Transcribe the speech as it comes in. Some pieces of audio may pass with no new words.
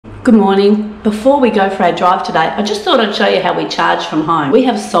Good morning. Before we go for our drive today, I just thought I'd show you how we charge from home. We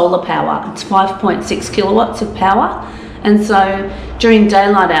have solar power. It's 5.6 kilowatts of power, and so during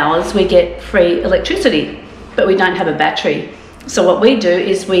daylight hours we get free electricity, but we don't have a battery. So what we do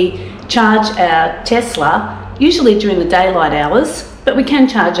is we charge our Tesla usually during the daylight hours, but we can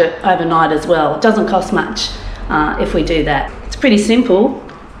charge it overnight as well. It doesn't cost much if we do that. It's pretty simple.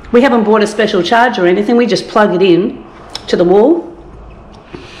 We haven't bought a special charger or anything, we just plug it in to the wall.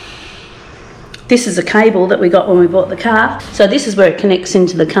 This is a cable that we got when we bought the car. So this is where it connects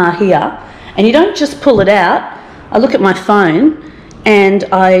into the car here. And you don't just pull it out. I look at my phone and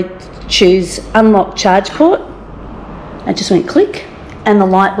I choose unlock charge port. I just went click and the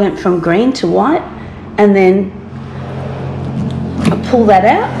light went from green to white, and then I pull that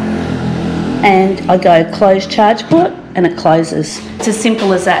out and I go close charge port and it closes. It's as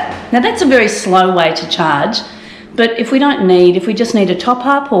simple as that. Now that's a very slow way to charge, but if we just need a top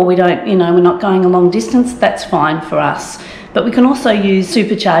up, or we don't, we're not going a long distance, that's fine for us. But we can also use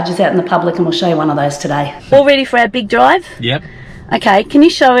superchargers out in the public, and we'll show you one of those today. All ready for our big drive? Yep. Okay, can you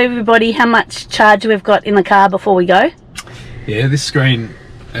show everybody how much charge we've got in the car before we go? Yeah, this screen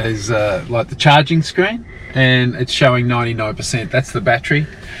is like the charging screen, and it's showing 99%. That's the battery,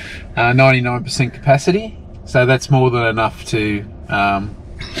 99% capacity. So that's more than enough to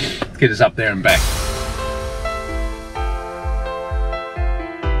get us up there and back.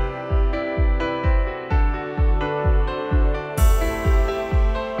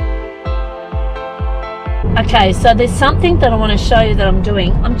 Okay, so there's something that I want to show you that I'm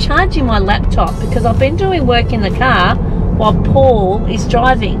doing. I'm charging my laptop because I've been doing work in the car while Paul is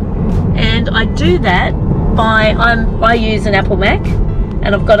driving, and I do that by I use an Apple Mac,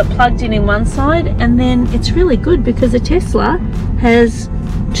 and I've got it plugged in one side, and then it's really good because the Tesla has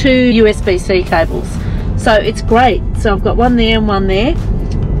 2 USB-C cables, so it's great. So I've got one there and one there.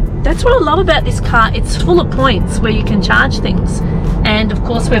 That's what I love about this car. It's full of points where you can charge things, and of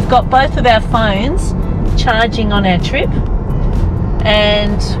course we've got both of our phones charging on our trip,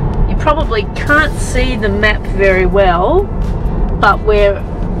 and you probably can't see the map very well, but we're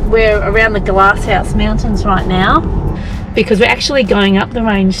around the Glasshouse Mountains right now because we're actually going up the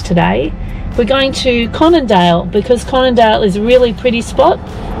range today. We're going to Conondale because Conondale is a really pretty spot,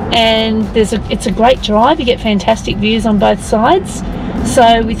 and it's a great drive. You get fantastic views on both sides,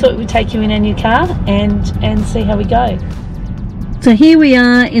 so we thought we'd take you in our new car and see how we go. So here we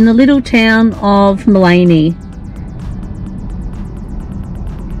are in the little town of Maleny,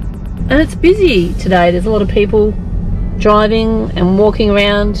 and it's busy today. There's a lot of people driving and walking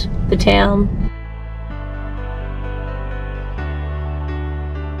around the town.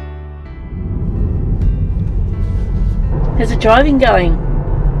 How's the driving going?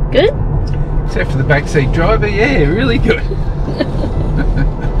 Good? Except for the backseat driver, yeah, really good.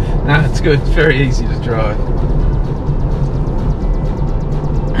 No, it's good. It's very easy to drive.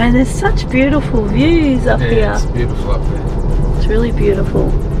 And there's such beautiful views up here. Yeah, it's beautiful up there. It's really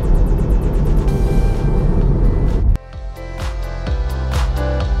beautiful.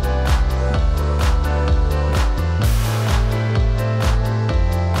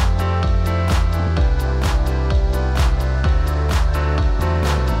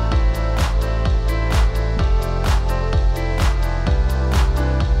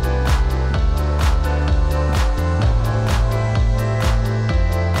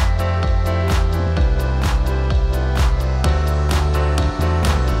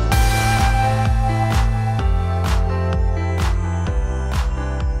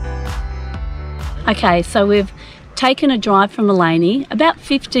 Okay, so we've taken a drive from Maleny, about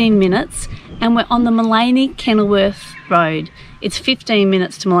 15 minutes, and we're on the Maleny Kenilworth Road. It's 15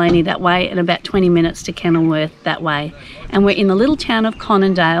 minutes to Maleny that way and about 20 minutes to Kenilworth that way. And we're in the little town of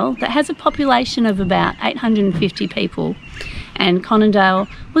Conondale that has a population of about 850 people. And Conondale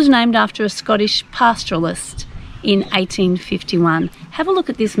was named after a Scottish pastoralist in 1851. Have a look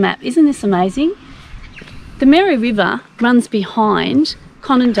at this map. Isn't this amazing? The Mary River runs behind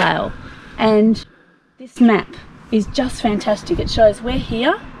Conondale, and this map is just fantastic. It shows we're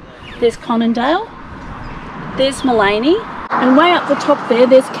here, there's Conondale, there's Maleny, and way up the top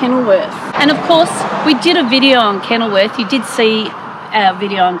there's Kenilworth. And of course, we did a video on Kenilworth. You did see our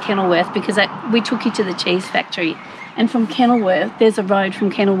video on Kenilworth because we took you to the cheese factory. And from Kenilworth, there's a road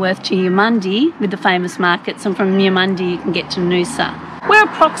from Kenilworth to Eumundi with the famous markets, and from Eumundi you can get to Noosa. We're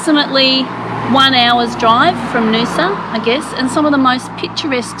approximately 1 hour's drive from Noosa, I guess, and some of the most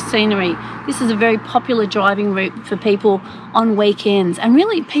picturesque scenery. This is a very popular driving route for people on weekends, and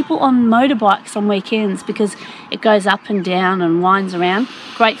really people on motorbikes on weekends because it goes up and down and winds around.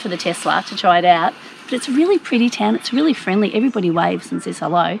 Great for the Tesla to try it out. but it's a really pretty town. It's really friendly. Everybody waves and says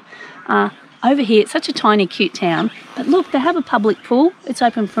hello. Over here, it's such a tiny, cute town. But look, they have a public pool. It's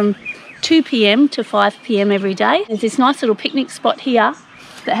open from 2 p.m. to 5 p.m. every day. There's this nice little picnic spot here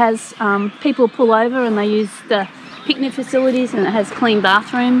that has people pull over and they use the picnic facilities, and it has clean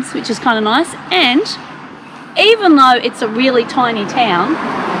bathrooms, which is kind of nice. And even though it's a really tiny town,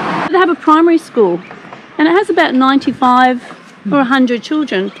 they have a primary school, and it has about 95 or 100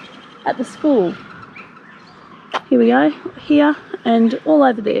 children at the school. Here we go, here and all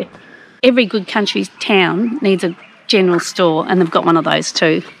over there. Every good country town needs a general store, and they've got one of those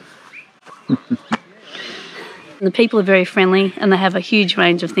too. The people are very friendly and they have a huge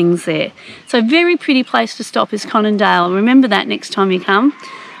range of things there. So a very pretty place to stop is Conondale. Remember that next time you come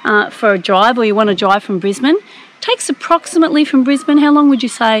for a drive, or you want to drive from Brisbane. It takes approximately from Brisbane, how long would you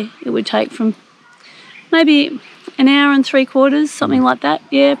say it would take? From maybe an hour and 3/4, something like that.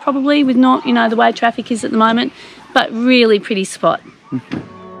 Yeah, probably, with not, you know, the way traffic is at the moment, but really pretty spot.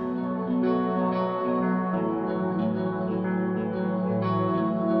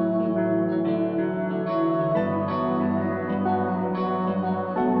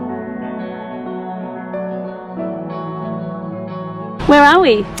 Where are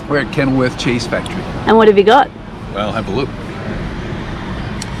we? We're at Kenilworth Cheese Factory. And what have you got? Well, have a look.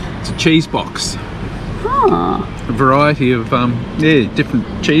 It's a cheese box. Oh. A variety of different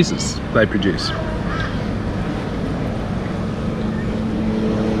cheeses they produce.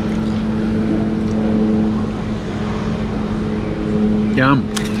 Yum.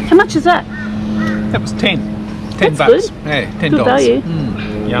 How much is that? That was 10. 10 That's bucks. good. Yeah, $10. Good value.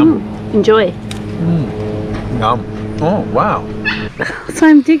 Yum. Enjoy. Yum. Oh, wow.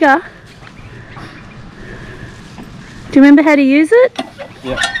 Same digger. Do you remember how to use it?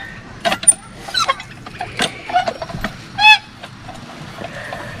 Yep.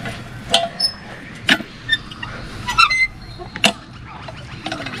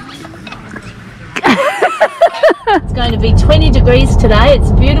 It's going to be 20 degrees today. It's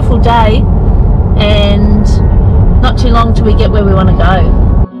a beautiful day and not too long till we get where we want to go.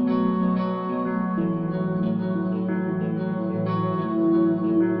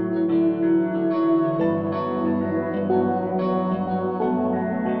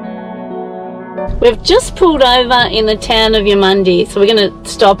 We've just pulled over in the town of Eumundi, so we're going to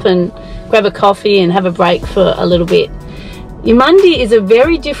stop and grab a coffee and have a break for a little bit. Eumundi is a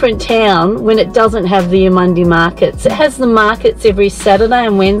very different town when it doesn't have the Eumundi markets. It has the markets every Saturday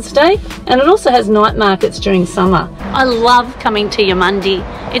and Wednesday, and it also has night markets during summer. I love coming to Eumundi.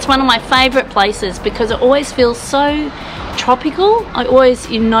 It's one of my favourite places because it always feels so tropical.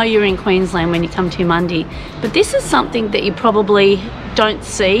 You know you're in Queensland when you come to Eumundi. But this is something that you probably don't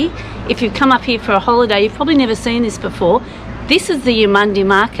see. If you come up here for a holiday, you've probably never seen this before. This is the Eumundi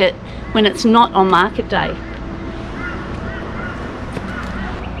market when it's not on market day.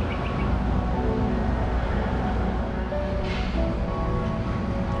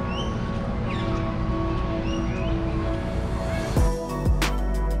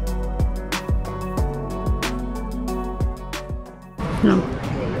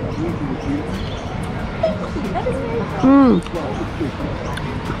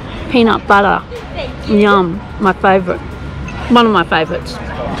 Peanut butter, yum, my favourite, one of my favourites.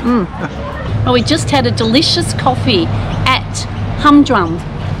 Well, we just had a delicious coffee at Humdrum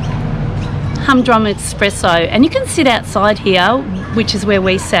Espresso, and you can sit outside here, which is where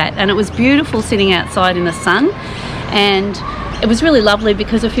we sat, and it was beautiful sitting outside in the sun, and it was really lovely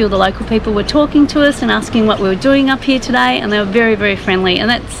because a few of the local people were talking to us and asking what we were doing up here today, and they were very, very friendly. And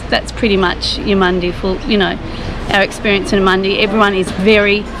that's pretty much Eumundi, our experience in Eumundi. Everyone is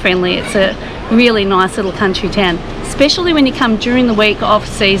very friendly. It's a really nice little country town, especially when you come during the week off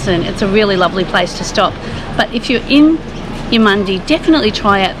season. It's a really lovely place to stop. But if you're in Eumundi, definitely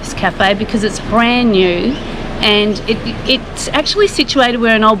try out this cafe because it's brand new, and it's actually situated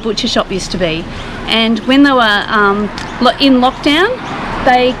where an old butcher shop used to be. And when they were in lockdown,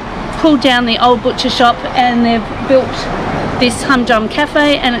 they pulled down the old butcher shop and they've built this Humdrum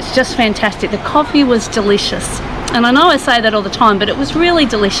Cafe, and it's just fantastic. The coffee was delicious. And I know I say that all the time, but it was really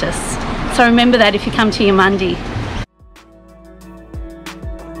delicious. So remember that if you come to Eumundi.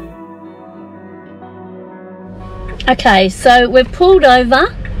 Okay, so we've pulled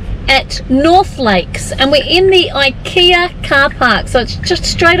over at North Lakes and we're in the IKEA car park, so it's just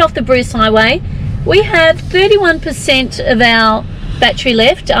straight off the Bruce Highway. We have 31% of our battery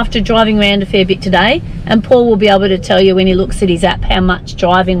left after driving around a fair bit today, and Paul will be able to tell you when he looks at his app how much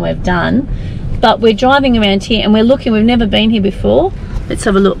driving we've done. But we're driving around here and we're looking, we've never been here before. Let's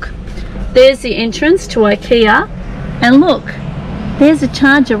have a look. There's the entrance to IKEA, and look, there's a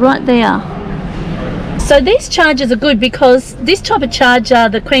charger right there. So these chargers are good because this type of charger,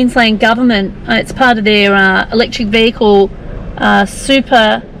 the Queensland government, it's part of their electric vehicle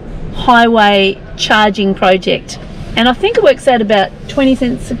super highway charging project. And I think it works out about 20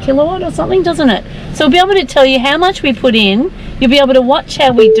 cents a kilowatt or something, doesn't it? So we'll be able to tell you how much we put in. You'll be able to watch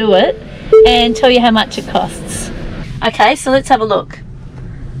how we do it and tell you how much it costs. Okay, so let's have a look.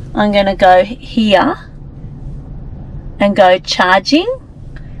 I'm going to go here and go charging.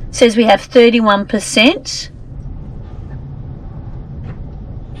 It says we have 31%.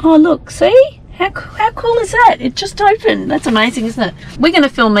 Oh look, see? How cool is that? It just opened. That's amazing, isn't it? We're going to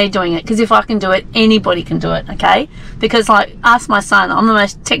film me doing it, because if I can do it, anybody can do it, okay? Because, like, ask my son. I'm the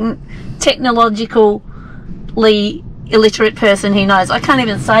most technologically illiterate person he knows. I can't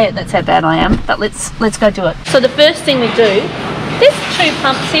even say it. That's how bad I am. But let's go do it. So the first thing we do, there's 2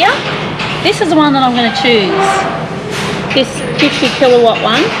 pumps here. This is the one that I'm going to choose. This 50 kilowatt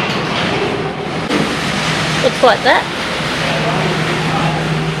one. Looks like that.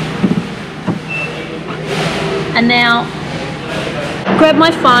 And now grab my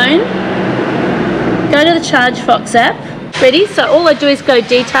phone, go to the ChargeFox app. Ready? So all I do is go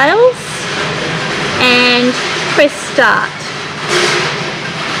details and press start.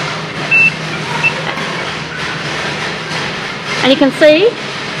 And you can see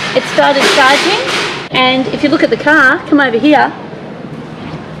it started charging. And if you look at the car, come over here,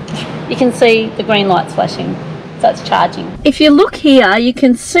 you can see the green lights flashing. So it's charging. If you look here, you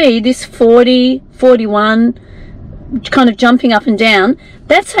can see this 40, 41 kind of jumping up and down.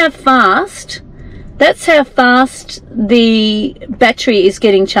 That's how fast the battery is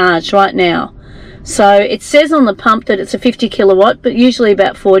getting charged right now. So it says on the pump that it's a 50 kilowatt, but usually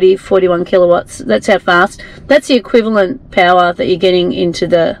about 40, 41 kilowatts. That's how fast. That's the equivalent power that you're getting into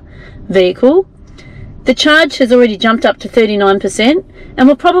the vehicle. The charge has already jumped up to 39%, and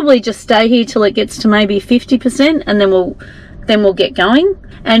we'll probably just stay here till it gets to maybe 50%, and then we'll get going.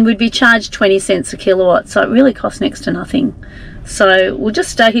 And we'd be charged 20 cents a kilowatt, so it really costs next to nothing. So we'll just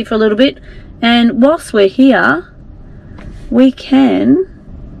stay here for a little bit, and whilst we're here, we can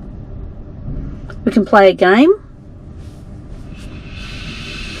play a game,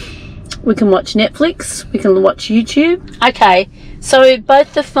 we can watch Netflix, we can watch YouTube. Okay, so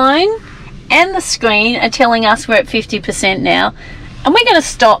both the phone and the screen are telling us we're at 50% now, and we're going to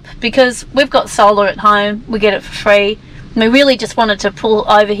stop because we've got solar at home. We get it for free. We really just wanted to pull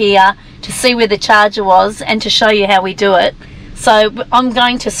over here to see where the charger was and to show you how we do it. So I'm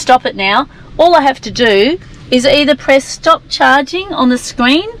going to stop it now. All I have to do is either press stop charging on the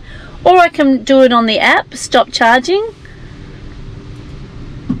screen, or I can do it on the app, stop charging.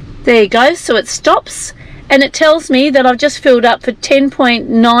 There you go, so it stops, and it tells me that I've just filled up for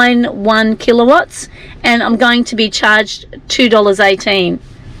 10.91 kilowatts, and I'm going to be charged $2.18.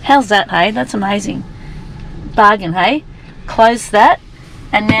 How's that, hey? That's amazing. Bargain, hey? Close that,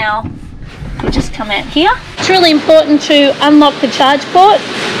 and now we'll just come out here. It's really important to unlock the charge port.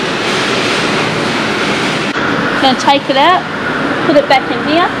 I'm going to take it out, put it back in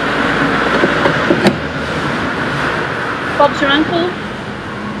here. Bob's your uncle.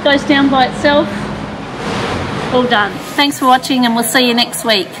 Goes down by itself. All done. Thanks for watching, and we'll see you next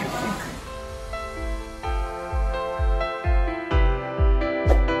week.